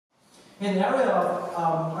in the area of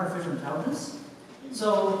artificial intelligence.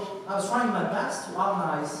 So I was trying my best to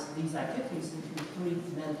organize these activities into three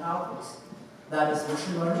main topics. That is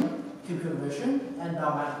machine learning, computer vision, and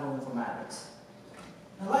biomedical informatics.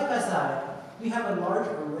 And like I said, we have a large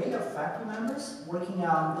array of faculty members working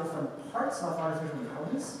on different parts of artificial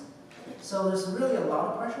intelligence. So there's really a lot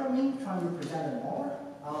of pressure on me trying to present them all.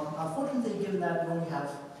 Unfortunately, given that we only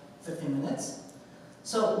have 15 minutes.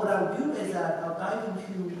 So what I'll do is that I'll dive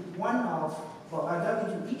into I'll dive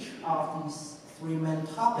into each of these three main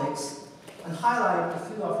topics and highlight a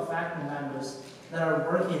few of the faculty members that are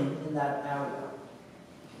working in that area.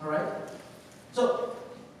 All right? So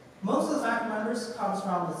most of the faculty members comes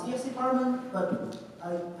from the CS department, but I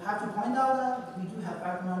have to point out that we do have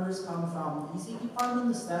faculty members come from the EC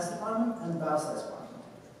department, the stats department, and the biostats department.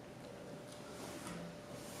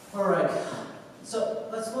 All right, so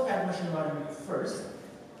let's look at machine learning first.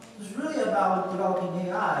 It's really about developing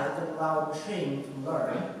AI that allow the machine to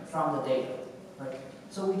learn from the data. Right?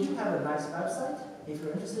 So we do have a nice website. If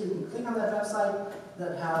you're interested, you can click on that website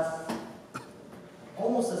that have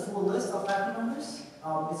almost a full list of faculty members.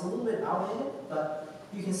 It's a little bit outdated, but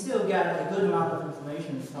you can still get a good amount of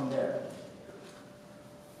information from there.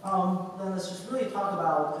 Then let's just really talk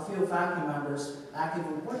about a few faculty members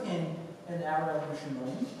actively working in the area of machine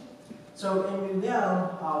learning. So Yin Li,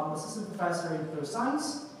 assistant professor in computer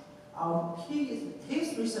science,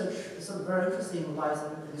 his research is sort of very interesting, lies in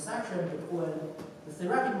the intersection between the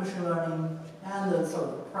theoretical machine learning and the sort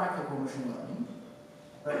of practical machine learning.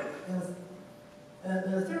 Right?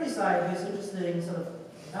 In the theory side, he's interested in sort of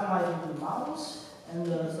analyzing the models, and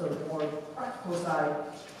the sort of more practical side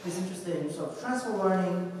is interested in sort of transfer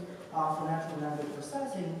learning for natural language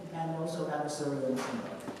processing, and also adversarial machine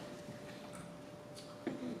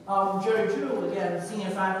learning. Jerry Zhu, again, senior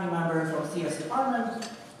faculty member from CS department.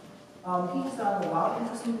 He's done a lot of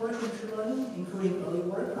interesting work in machine learning, including early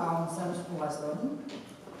work on semi-supervised learning.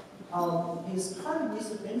 His current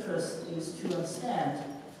research interest is to understand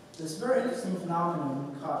this very interesting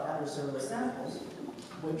phenomenon called adversarial samples,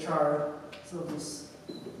 which are sort of these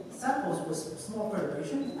samples with small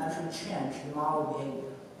perturbation actually change the model behavior.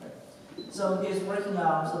 So he's working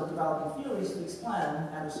on sort of developing theories to explain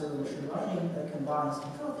adversarial machine learning that combines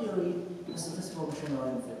control theory and statistical machine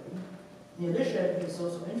learning theory. In addition, he's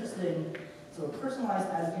also interested in sort of personalized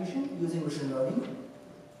education using machine learning.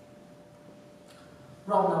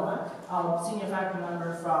 Rob Novak, senior faculty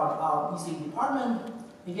member from EC department.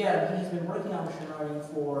 Again, he's been working on machine learning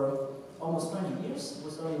for almost 20 years,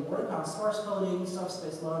 with early work on sparse coding,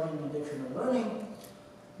 subspace learning, and dictionary learning.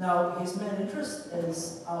 Now, his main interest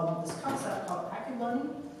is this concept called active learning.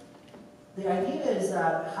 The idea is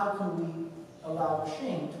that how can we allow a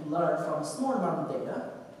machine to learn from a small amount of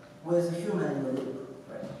data with a human in the loop,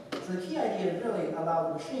 right? So the key idea is really allow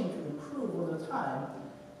the machine to improve over time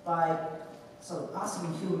by sort of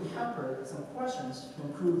asking human helper some questions to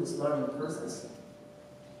improve this learning process.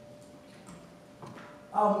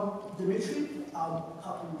 Dmitry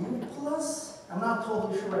Papadopoulos, I'm not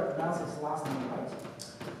totally sure I pronounced his last name right.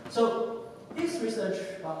 So his research,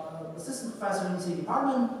 assistant professor in the EC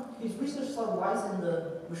department, his research sort of lies in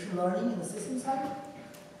the machine learning in the system side.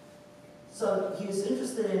 So he's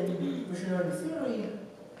interested in machine learning theory,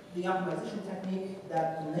 the optimization technique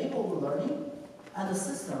that enable the learning, and the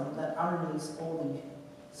system that underneath all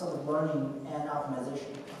the sort of learning and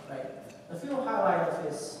optimization, right? A few highlight of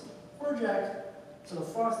his project. So the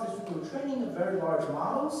first is through training of very large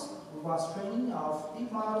models, robust training of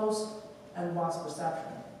deep models, and robust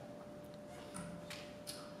perception.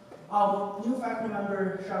 New faculty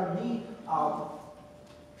member Yin Li,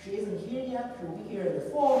 she isn't here yet, she will be here in the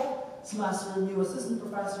fall semester, new assistant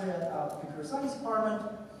professor at the computer science department.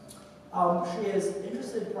 She is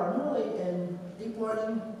interested primarily in deep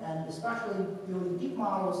learning and especially building deep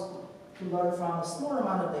models to learn from a small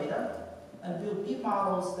amount of data and build deep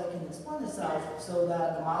models that can explain itself so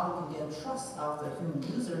that the model can gain trust of the human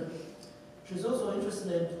user. She's also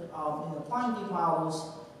interested in applying deep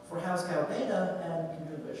models for healthcare data and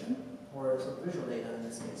computer vision, or sort of visual data in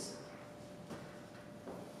this case.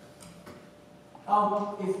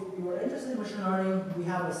 If you are interested in machine learning, we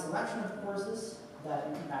have a selection of courses that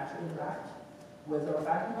you can actually interact with our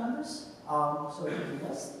faculty members. So if you're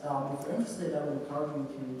interested, I would encourage you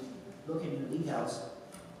to look into the details.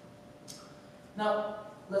 Now,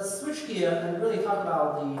 let's switch gear and really talk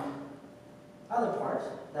about the other part,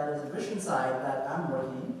 that is the vision side that I'm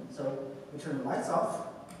working in. So we turn the lights off.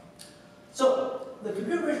 So the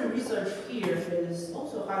computer vision research here is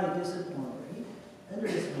also highly interdisciplinary,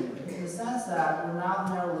 in the sense that we're not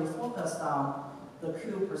narrowly focused on the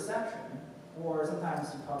pure perception, or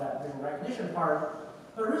sometimes you call that visual recognition part,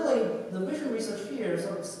 but really the vision research here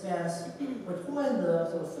sort of expands between the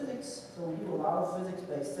sort of physics, so we do a lot of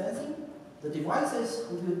physics-based sensing, the devices,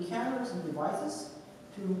 we do cameras and devices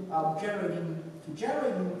to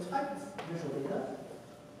generating type of visual data.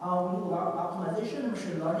 We do a lot of optimization and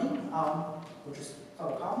machine learning, which is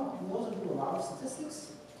sort of common. We also do a lot of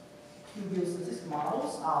statistics to build statistical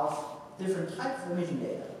models of different types of imaging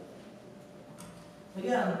data.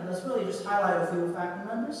 Again, let's really just highlight a few faculty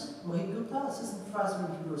members. Mohit Gupta, assistant professor in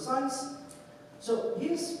computer science. So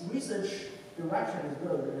his research direction is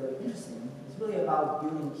really, really interesting. It's really about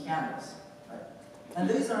building cameras, right? And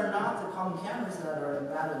these are not the common cameras that are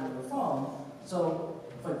embedded in your phone. So,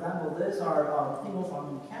 for example, these are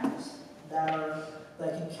single-function cameras that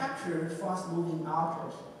can capture fast-moving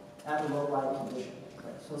objects at a low light condition.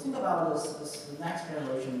 Right? So think about this next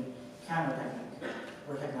generation camera technique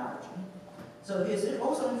or technology. So he's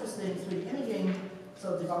also interested in 3D imaging,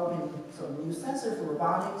 so developing some new sensors for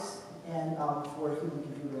robotics and for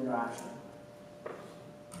human-computer interaction.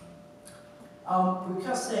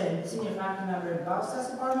 Because senior faculty member in the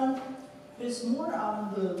Biostats department, is more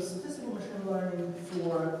on the statistical machine learning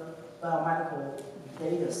for biomedical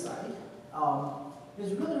data side.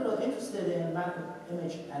 He's really, really interested in medical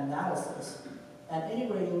image analysis and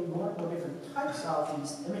integrating more and more different types of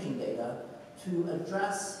these imaging data to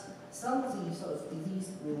address some of these sort of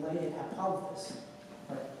disease-related hypotheses.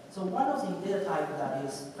 Right? So one of the data types that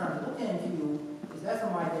he's currently looking into is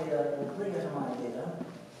fMRI data or brain fMRI data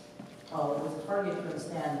with a target to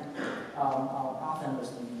understand Alzheimer's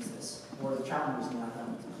diseases or the challenges in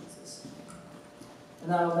Alzheimer's diseases.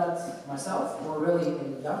 And now that's myself, or really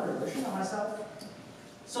a younger version of myself.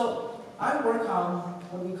 So I work on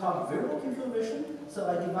what we call variable computer vision. So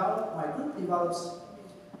my group develops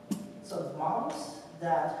sort of models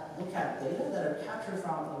that look at data that are captured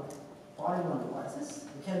from body-worn devices.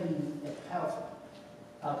 It can be a pair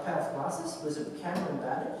of glasses with a camera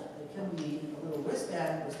embedded. It can be a little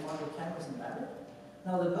wristband with multiple cameras embedded.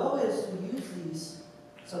 Now the goal is to use these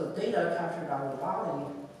sort of data captured by the body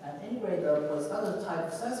and integrate them with other type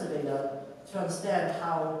of sensor data to understand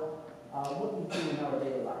how what we do in our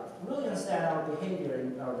daily life, to really understand our behavior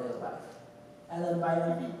in our daily life. And then by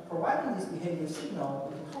providing this behavior signal,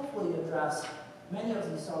 we can hopefully address many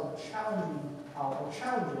of these sort of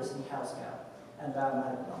challenges in healthcare and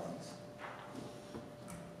biomedical problems.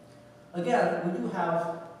 Again, we do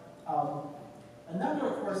have a number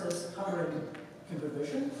of courses covering computer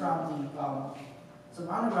vision, from the some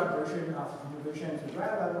undergrad version of computer vision to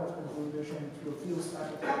grad level of computer vision to a few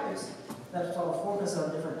special topics that sort of focus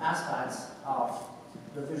on different aspects of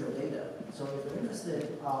the visual data. So if you're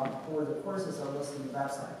interested, for the courses are listed on the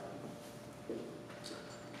website.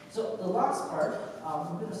 So the last part,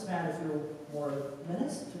 I'm going to spend a few more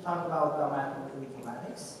minutes to talk about biomedical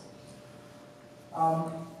informatics.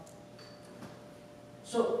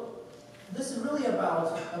 So this is really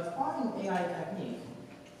about applying AI technique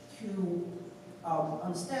to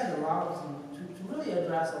understand a lot of to really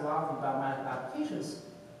address a lot of biomedical applications.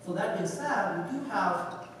 So that being said, we do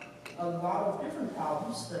have a lot of different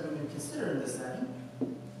problems that we can consider in this setting.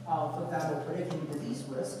 For example, predicting disease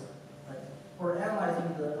risk, right? Or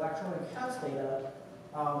analyzing the electronic health data,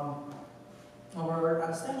 or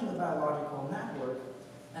understanding the biological network,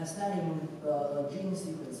 understanding the gene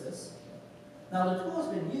sequences. Now the tools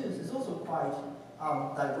being used is also quite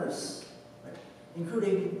diverse, right?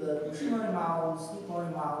 Including the machine learning models, deep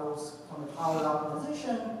learning models, power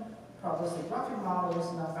optimization, probabilistic graphic models,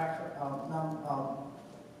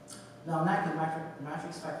 non-negative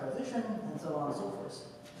matrix factorization, and so on and so forth.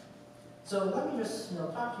 So let me just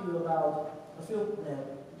talk to you about a few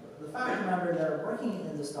the faculty members that are working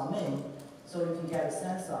in this domain, so you can get a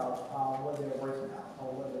sense of what they're working on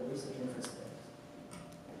or what their research interest is.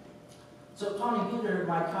 So Tony Buter,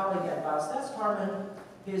 my colleague at Biostats department,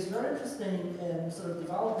 is very interested in sort of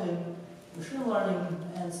developing machine learning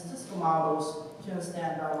and statistical models to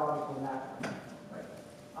understand biological network, right?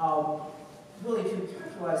 Really to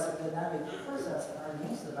characterize the dynamic process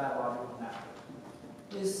underneath the biological network.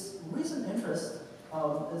 His recent interest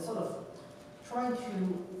is sort of trying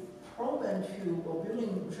to probe into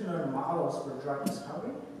building machine learning models for drug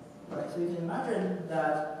discovery, right? So you can imagine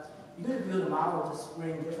that you're going to build a model to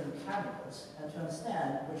screen different chemicals and to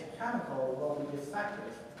understand which chemical will be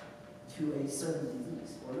effective to a certain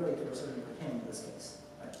disease, or really to a certain protein in this case.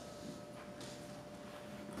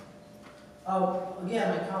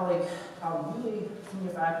 Again, my colleague, Yin Li,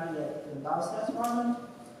 senior faculty at the Biostats department,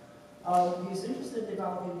 he's interested in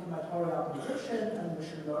developing combinatorial optimization and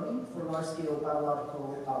machine learning for large-scale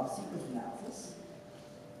biological sequence analysis.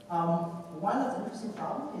 One of the interesting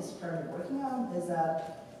problems he's currently working on is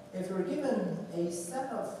that if you're given a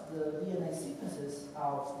set of the DNA sequences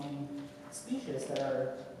of the species that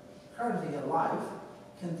are currently alive,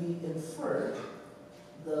 can we infer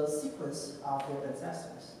the sequence of their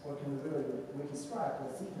ancestors, or can we really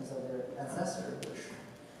reconstruct the sequence of their ancestor,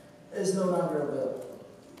 which is no longer available?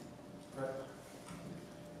 Right.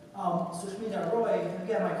 Sushmita Roy,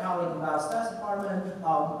 again, my colleague in the biostats department,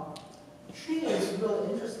 she is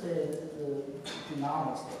really interested in the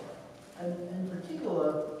genomics data, and in particular,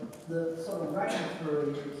 the sort of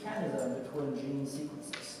regulatory mechanism between gene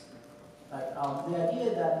sequences. Like, the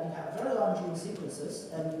idea that you have very long gene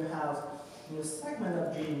sequences, and you have a segment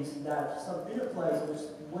of genes that sort of interplay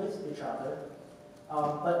with each other,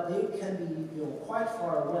 but they can be quite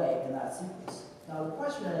far away in that sequence. Now, the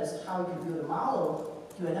question is how you can build a model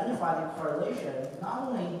to identify the correlation, not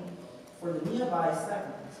only for the nearby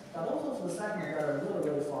segments, but also for the segments that are really,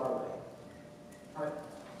 really far away. All right.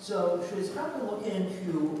 So she's currently looking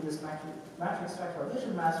into this matrix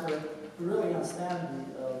factorization method to really understand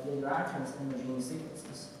the interactions in the gene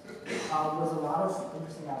sequences. There's a lot of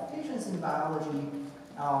interesting applications in biology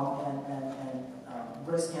and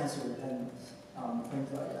breast cancer and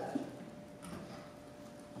things like that.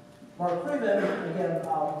 Mark Craven, again,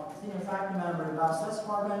 senior faculty member in the biostats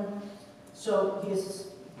department. So he's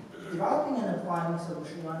developing and applying some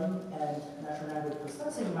machine learning and natural language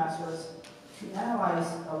processing methods to analyze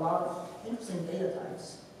a lot of interesting data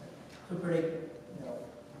types to predict,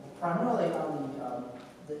 primarily on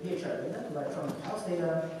the EHR data, electronic health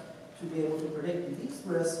data, to be able to predict disease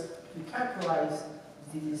risk, to characterize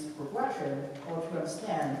disease progression, or to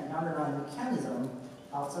understand the underlying mechanism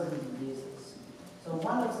of certain diseases. So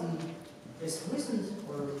one of this recent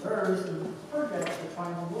or very recent project is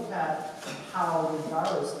trying to look at how the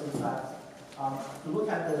virus, in fact, to look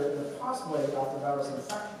at the pathway of the virus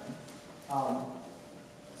infection.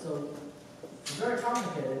 So it's very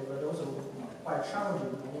complicated, but also quite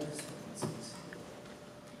challenging and interesting.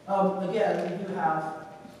 Again, we do have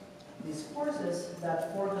these courses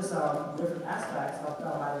that focus on different aspects of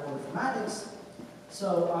bioinformatics.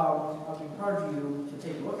 So I would encourage you to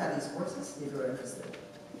take a look at these courses if you're interested.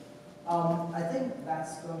 I think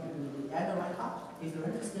that's going to be the end of my talk. If you're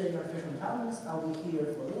interested in artificial intelligence, I'll be here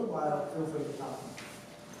for a little while. Feel free to talk to me.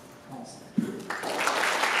 Thanks.